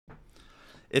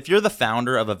If you're the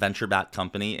founder of a venture-backed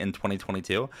company in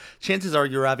 2022, chances are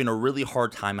you're having a really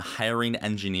hard time hiring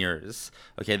engineers.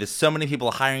 Okay, there's so many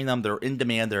people hiring them, they're in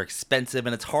demand, they're expensive,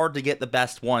 and it's hard to get the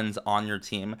best ones on your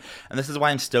team. And this is why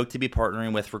I'm stoked to be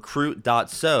partnering with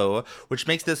Recruit.so, which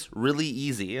makes this really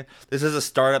easy. This is a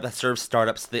startup that serves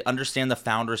startups. They understand the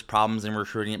founders' problems in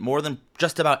recruiting more than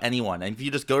just about anyone. And if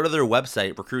you just go to their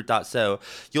website, Recruit.so,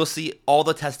 you'll see all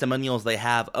the testimonials they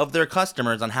have of their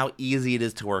customers on how easy it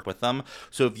is to work with them.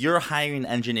 So if you're hiring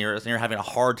engineers and you're having a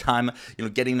hard time,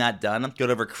 getting that done, go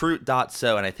to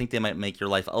Recruit.so, and I think they might make your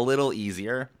life a little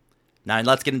easier. Now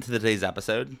let's get into today's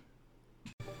episode.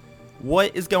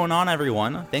 What is going on,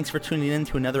 everyone? Thanks for tuning in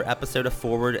to another episode of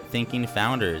Forward Thinking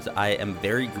Founders. I am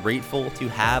very grateful to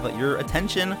have your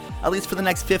attention, at least for the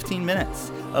next 15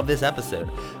 minutes of this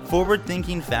episode. Forward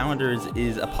Thinking Founders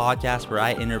is a podcast where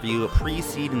I interview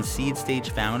pre-seed and seed stage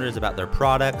founders about their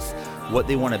products, what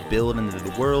they want to build into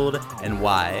the world, and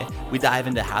why. We dive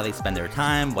into how they spend their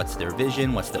time, what's their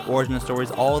vision, what's the origin stories,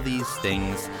 all these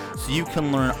things, so you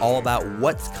can learn all about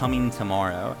what's coming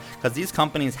tomorrow. Because these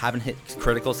companies haven't hit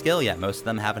critical scale yet. Most of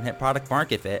them haven't hit product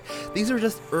market fit. These are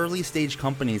just early stage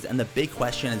companies, and the big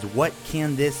question is, what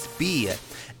can this be?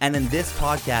 And in this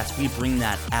podcast, we bring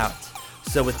that out.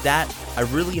 So with that, I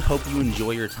really hope you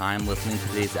enjoy your time listening to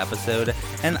today's episode.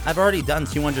 And I've already done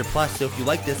 200 plus, so if you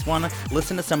like this one,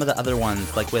 listen to some of the other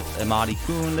ones, like with Imadi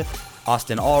Kund,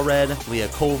 Austin Allred, Leah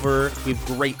Culver. We have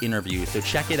great interviews, so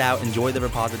check it out, enjoy the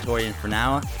repository, and for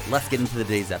now, let's get into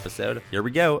today's episode. Here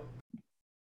we go.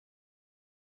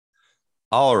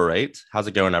 All right. How's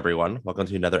it going, everyone? Welcome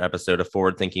to another episode of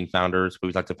Forward Thinking Founders, where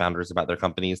we talk to founders about their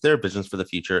companies, their visions for the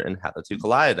future, and how the two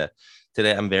collide.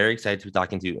 Today, I'm very excited to be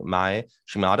talking to Mai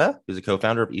Shimada, who's a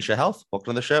co-founder of Isha Health.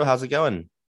 Welcome to the show. How's it going?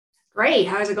 Great.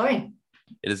 How's it going?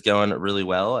 It is going really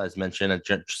well. As mentioned,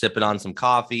 I'm sipping on some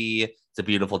coffee. It's a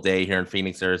beautiful day here in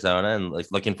Phoenix, Arizona, and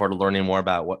looking forward to learning more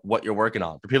about what you're working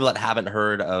on. For people that haven't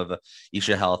heard of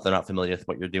Isha Health, they're not familiar with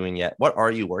what you're doing yet. What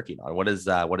are you working on? What is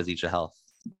Isha Health?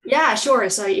 Yeah, sure.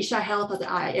 So Isha Health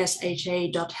at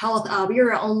isha.health. We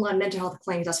are an online mental health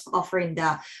clinic that's offering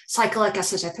the cyclic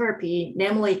assisted therapy,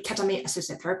 namely ketamine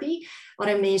assisted therapy. What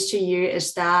it means to you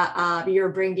is that we are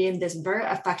bringing this very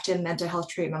effective mental health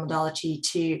treatment modality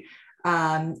to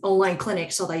online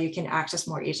clinics so that you can access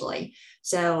more easily.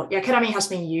 So yeah, ketamine has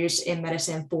been used in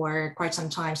medicine for quite some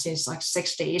time, since like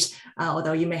 60s,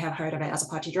 although you may have heard of it as a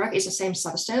party drug. It's the same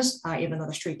substance, even though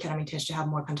the street ketamine tends to have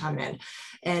more contaminant.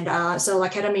 And so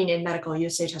like ketamine in medical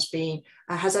usage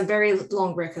has a very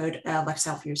long record of like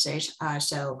self-usage.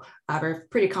 So we're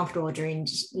pretty comfortable during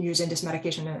using this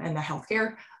medication in the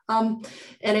healthcare. And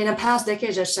in the past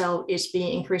decades or so, it's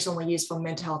being increasingly used for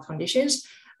mental health conditions.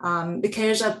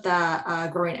 Because of the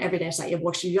growing evidence that it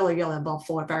works really, really well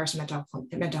for various mental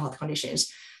health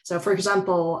conditions. So for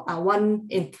example, 1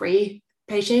 in 3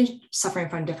 patients suffering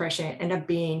from depression end up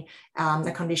being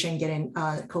the condition getting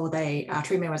called a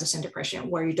treatment-resistant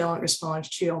depression, where you don't respond to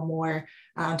 2 or more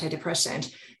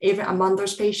antidepressant. Even among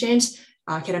those patients,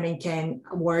 ketamine can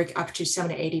work up to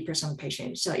 70-80% of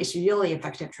patients. So it's really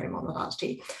effective treatment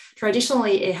modality.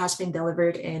 Traditionally, it has been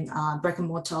delivered in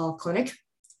brick-and-mortar clinic,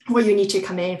 where you need to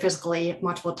come in physically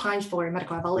multiple times for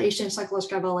medical evaluation,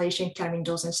 psychological evaluation, ketamine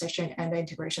dosing session, and the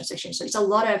integration session. So it's a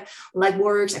lot of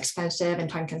legwork, expensive, and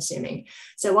time consuming.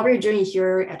 So what we're doing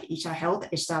here at Isha Health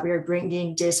is that we are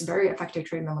bringing this very effective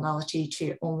treatment modality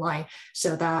to online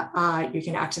so that you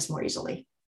can access more easily.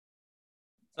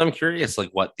 I'm curious, like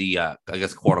what the, I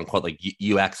guess, quote unquote, like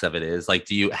UX of it is. Like,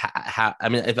 do you have, I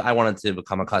mean, if I wanted to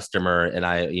become a customer and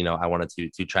I wanted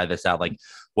to try this out, like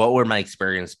what would my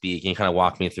experience be? Can you kind of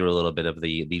walk me through a little bit of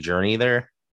the journey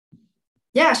there?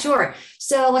 Yeah, sure.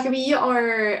 So like we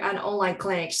are an online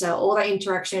clinic, so all the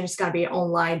interaction is going to be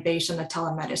online based on the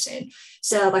telemedicine.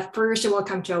 So like first you will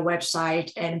come to our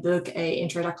website and book a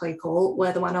introductory call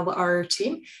with one of our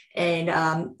team,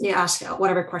 and you ask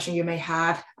whatever question you may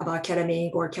have about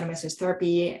ketamine or ketamine assisted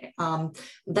therapy.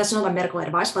 That's not a medical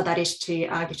advice, but that is to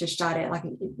get you started, like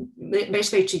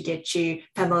basically to get you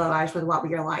familiarized with what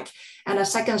we are like. And the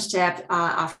second step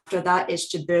after that is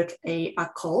to book a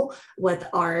call with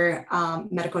our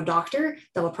medical doctor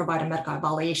that will provide a medical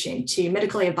evaluation to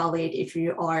medically evaluate if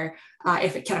you are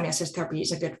if ketamine assisted therapy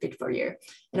is a good fit for you.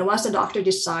 And once the doctor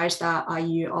decides that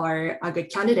you are a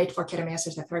good candidate for ketamine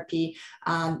assisted therapy,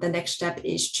 the next step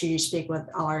is to speak with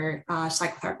our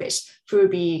psychotherapist, who will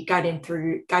be guiding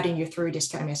you through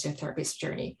this ketamine assisted therapist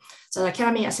journey. So the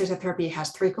ketamine assisted therapy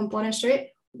has 3 components to it.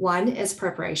 1 is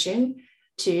preparation.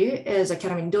 2 is a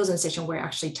ketamine dosing session where you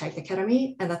actually take the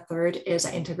ketamine. And the 3rd is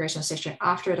an integration session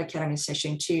after the ketamine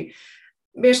session to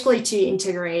basically to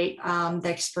integrate the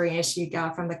experience you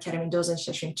got from the ketamine dosing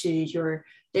session to your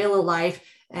daily life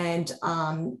and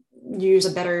use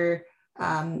a better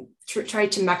try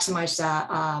to maximize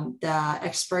the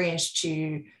experience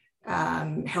to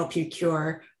help you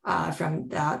cure from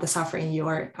the suffering you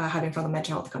are having from the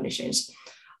mental health conditions.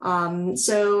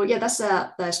 So yeah, that's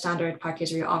the standard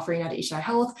package we're offering at Isha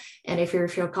Health. And if you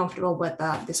feel comfortable with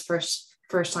this first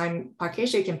time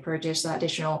package, you can purchase the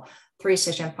additional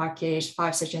 3-session package,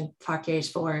 5-session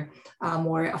package for a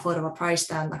more affordable price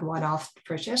than like one-off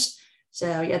purchase.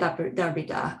 So yeah, that would be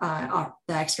the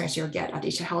experience you'll get at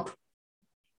Isha Health.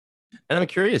 And I'm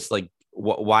curious, like,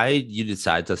 why you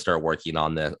decide to start working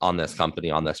on this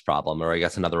company, on this problem, or I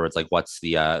guess in other words, like, what's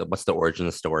the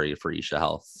origin story for Isha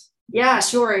Health? Yeah,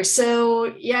 sure.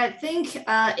 So yeah, I think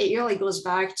it really goes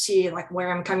back to like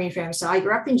where I'm coming from. So I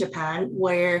grew up in Japan,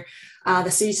 where the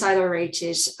suicidal rate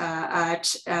is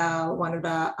at one of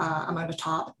the among the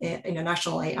top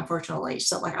internationally, unfortunately.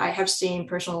 So like I have seen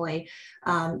personally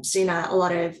seen a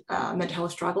lot of mental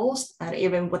health struggles, and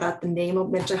even without the name of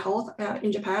mental health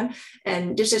in Japan.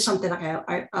 And this is something like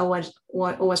I always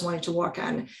wanted to work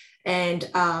on. And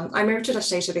I moved to the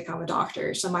States to become a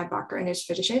doctor. So my background is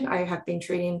physician. I have been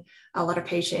treating a lot of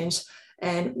patients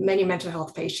and many mental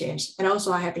health patients. And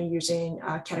also I have been using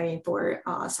ketamine for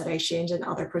sedations and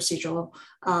other procedural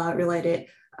related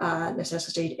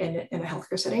necessity in the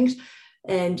healthcare settings.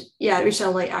 And yeah,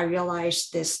 recently I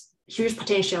realized this huge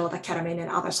potential that ketamine and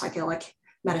other psychedelic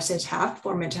medicines have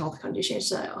for mental health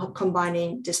conditions,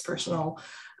 combining this personal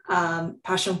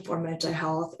passion for mental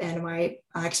health and my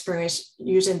experience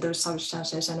using those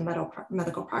substances in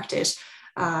medical practice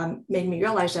made me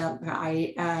realize that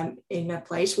I am in a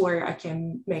place where I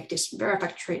can make this very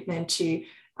effective treatment to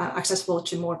accessible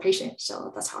to more patients.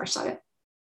 So that's how I started.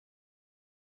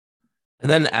 And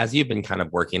then as you've been kind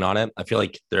of working on it, I feel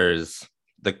like there's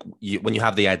when you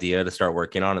have the idea to start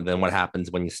working on it, then what happens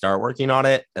when you start working on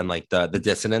it, and like the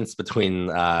dissonance between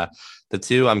the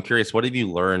two. I'm curious, what have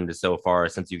you learned so far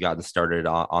since you've gotten started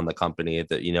on the company,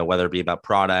 that, you know, whether it be about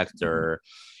product or,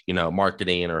 you know,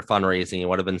 marketing or fundraising?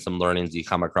 What have been some learnings you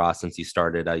come across since you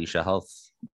started Isha Health?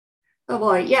 Oh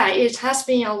boy, yeah, it has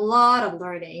been a lot of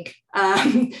learning.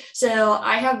 So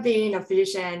I have been a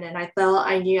physician and I felt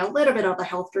I knew a little bit of the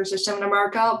healthcare system in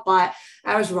America, but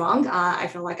I was wrong. I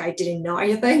feel like I didn't know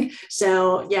anything.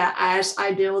 So yeah, as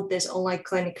I built this online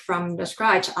clinic from the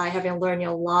scratch, I have been learning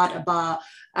a lot about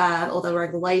all the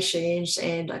regulations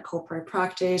and corporate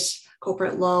practice,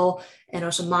 corporate law, and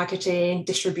also marketing,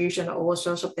 distribution, all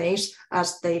sorts of things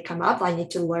as they come up. I need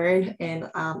to learn,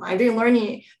 and I've been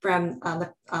learning from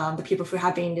the people who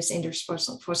have been in this industry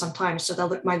for some time. So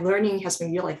that my learning has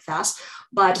been really fast,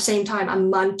 but at the same time, a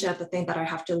month of the thing that I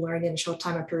have to learn in a short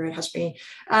time period has been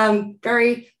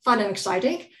very fun and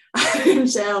exciting.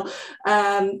 So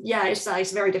yeah,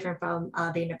 it's very different from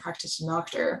being a practicing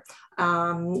doctor.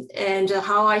 And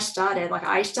how I started, like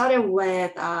I started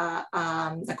with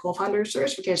the co-founder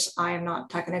search because I am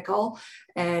not technical,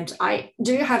 and I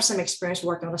do have some experience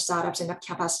working with startups in the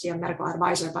capacity of medical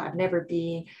advisor, but I've never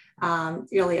been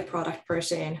really a product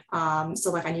person.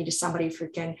 So like I needed somebody who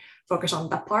can focus on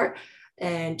that part.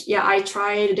 And yeah, I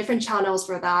tried different channels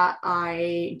for that.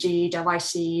 I did a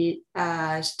YC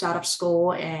startup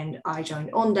school and I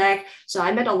joined OnDeck. So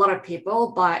I met a lot of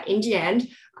people, but in the end,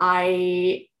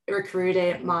 I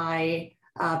recruited my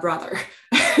brother.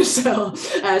 So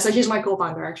he's my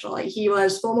co-founder actually. He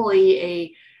was formerly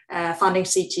a founding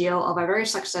CTO of a very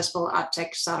successful ad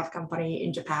tech startup company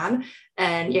in Japan.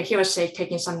 And yeah, he was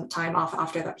taking some time off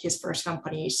after his first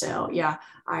company. So yeah,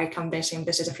 I convinced him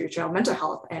this is the future of mental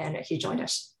health, and he joined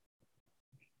us.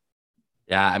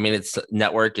 Yeah, I mean, it's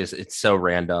so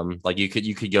random. Like you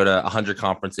could go to 100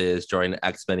 conferences, join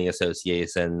X many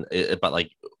associates, and but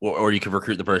like, or you could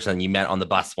recruit the person you met on the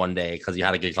bus one day because you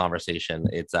had a good conversation.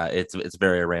 It's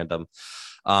very random.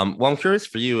 Well, I'm curious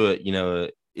for you, you know,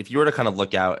 if you were to kind of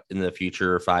look out in the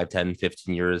future, 5, 10,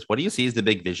 15 years, what do you see as the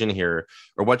big vision here,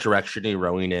 or what direction are you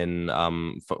rowing in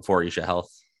for Isha Health?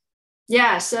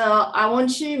 Yeah, so I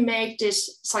want to make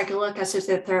this psychedelic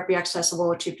assisted therapy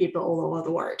accessible to people all over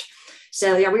the world.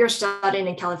 So yeah, we are studying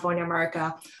in California,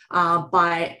 America,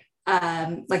 but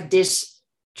like this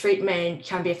treatment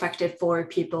can be effective for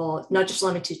people, not just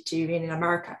limited to being in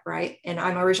America, right? And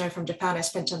I'm originally from Japan. I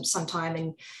spent some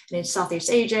time in Southeast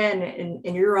Asia and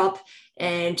in Europe.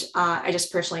 And I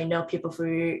just personally know people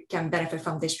who can benefit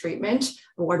from this treatment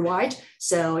worldwide.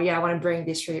 So yeah, I want to bring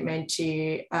this treatment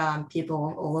to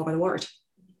people all over the world.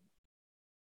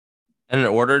 And in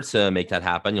order to make that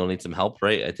happen, you'll need some help,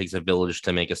 right? It takes a village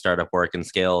to make a startup work and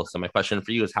scale. So my question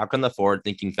for you is, how can the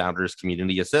forward-thinking founders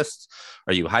community assist?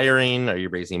 Are you hiring? Are you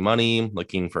raising money,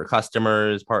 looking for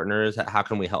customers, partners? How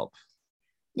can we help?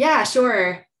 Yeah,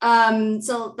 sure.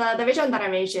 So the vision that I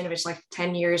mentioned, which like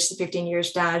 10 years, 15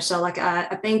 years down. So like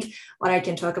I think what I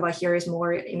can talk about here is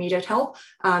more immediate help.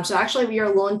 So actually we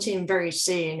are launching very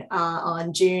soon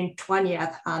on June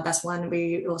 20th. That's when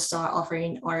we will start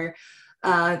offering our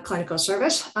clinical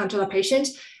service to the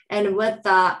patients. And with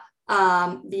that,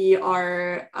 we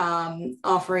are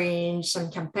offering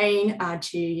some campaign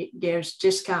to give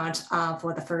discount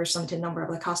for the first limited number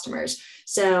of the customers.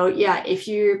 So yeah, if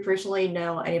you personally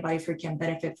know anybody who can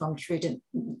benefit from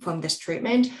this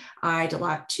treatment, I'd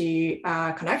like to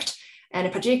connect.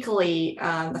 And particularly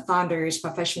the founders,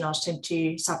 professionals tend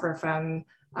to suffer from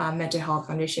mental health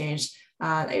conditions.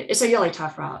 It's a really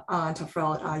tough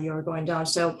route you're going down.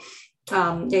 So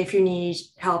if you need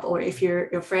help or if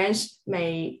your friends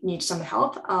may need some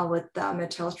help with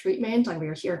mental health treatment, like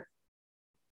we're here.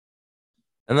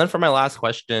 And then for my last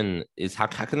question is how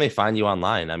can they find you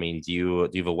online? I mean, do you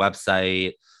have a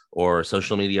website or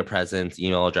social media presence,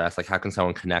 email address? Like how can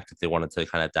someone connect if they wanted to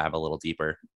kind of dive a little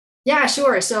deeper? Yeah,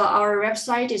 sure. So our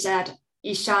website is at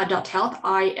isha.health,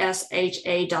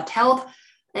 isha.health.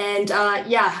 And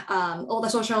all the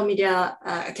social media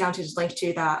account is linked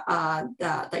to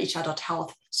the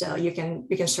isha.health. So you can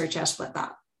search us with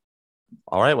that.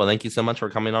 All right. Well, thank you so much for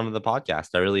coming on to the podcast.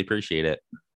 I really appreciate it.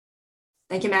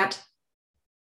 Thank you, Matt.